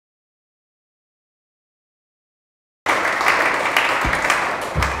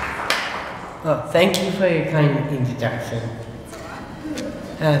Oh, thank you for your kind introduction.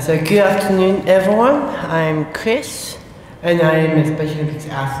 So good afternoon everyone, I'm Chris and I am a Special Olympics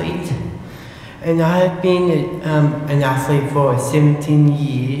athlete, and I have been an athlete for 17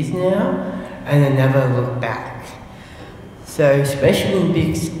 years now and I never look back. So Special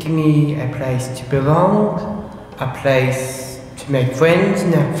Olympics give me a place to belong, a place to make friends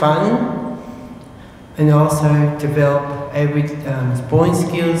and have fun, and also develop sporting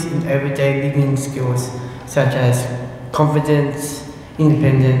skills and everyday living skills such as confidence,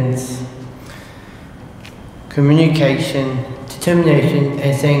 independence, communication, determination,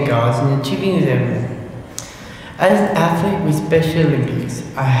 and setting goals and achieving them. As an athlete with Special Olympics,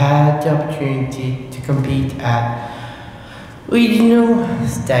 I had the opportunity to compete at regional,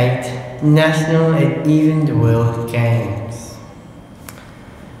 state, national, and even the World Games.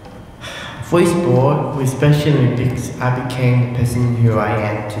 For sport, with Special Olympics, I became the person who I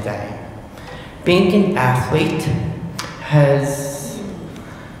am today. Being an athlete has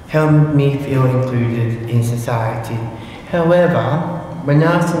helped me feel included in society. However, when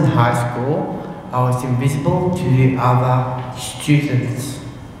I was in high school, I was invisible to the other students.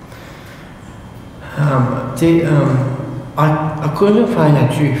 I couldn't find a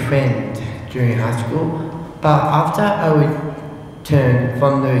true friend during high school, but after I returned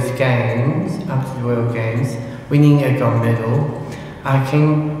from those games, after the World Games, winning a gold medal, I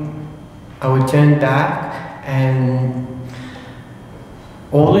returned back and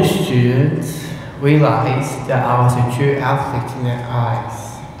all the students realized that I was a true athlete in their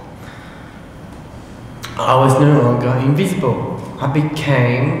eyes. I was no longer invisible. I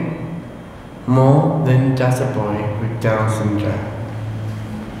became more than just a boy with Down syndrome.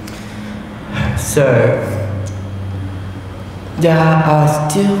 So, there are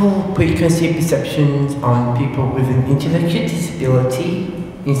still preconceived perceptions on people with an intellectual disability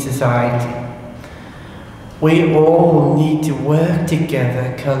in society. We all need to work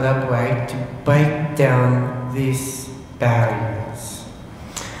together, collaborate to break down these barriers.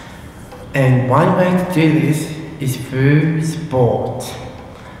 And one way to do this is through sport.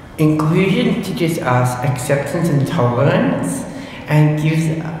 Inclusion teaches us acceptance and tolerance and gives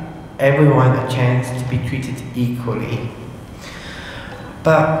everyone a chance to be treated equally.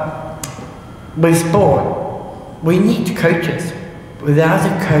 But with sport, we need coaches. Without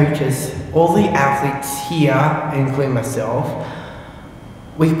the coaches, all the athletes here, including myself,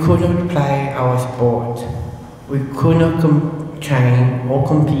 we could not play our sport. We could not train or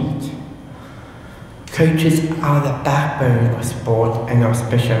compete. Coaches are the backbone of sport and of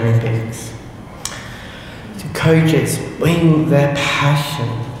Special Olympics. The coaches bring their passion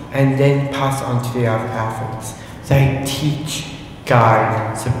and then pass on to the other athletes. They teach,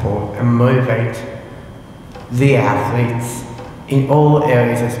 guide, support, and motivate the athletes in all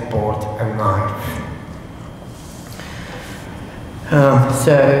areas of sport and life.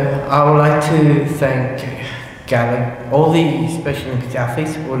 So I would like to thank Gallagher, all the Special Olympics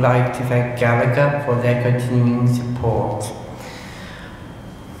athletes would like to thank Gallagher for their continuing support.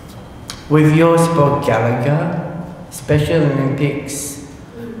 With your support, Gallagher, Special Olympics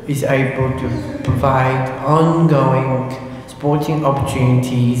is able to provide ongoing sporting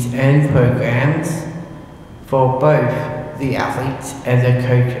opportunities and programs for both the athletes and their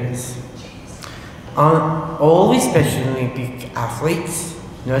coaches. All the Special Olympic athletes,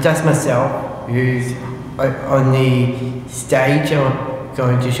 not just myself, who's on the stage or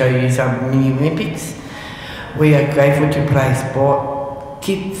going to show you some mini Olympics, we are grateful to play sport,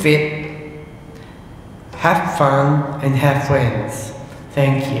 keep fit, have fun and have friends.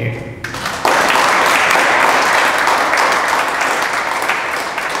 Thank you.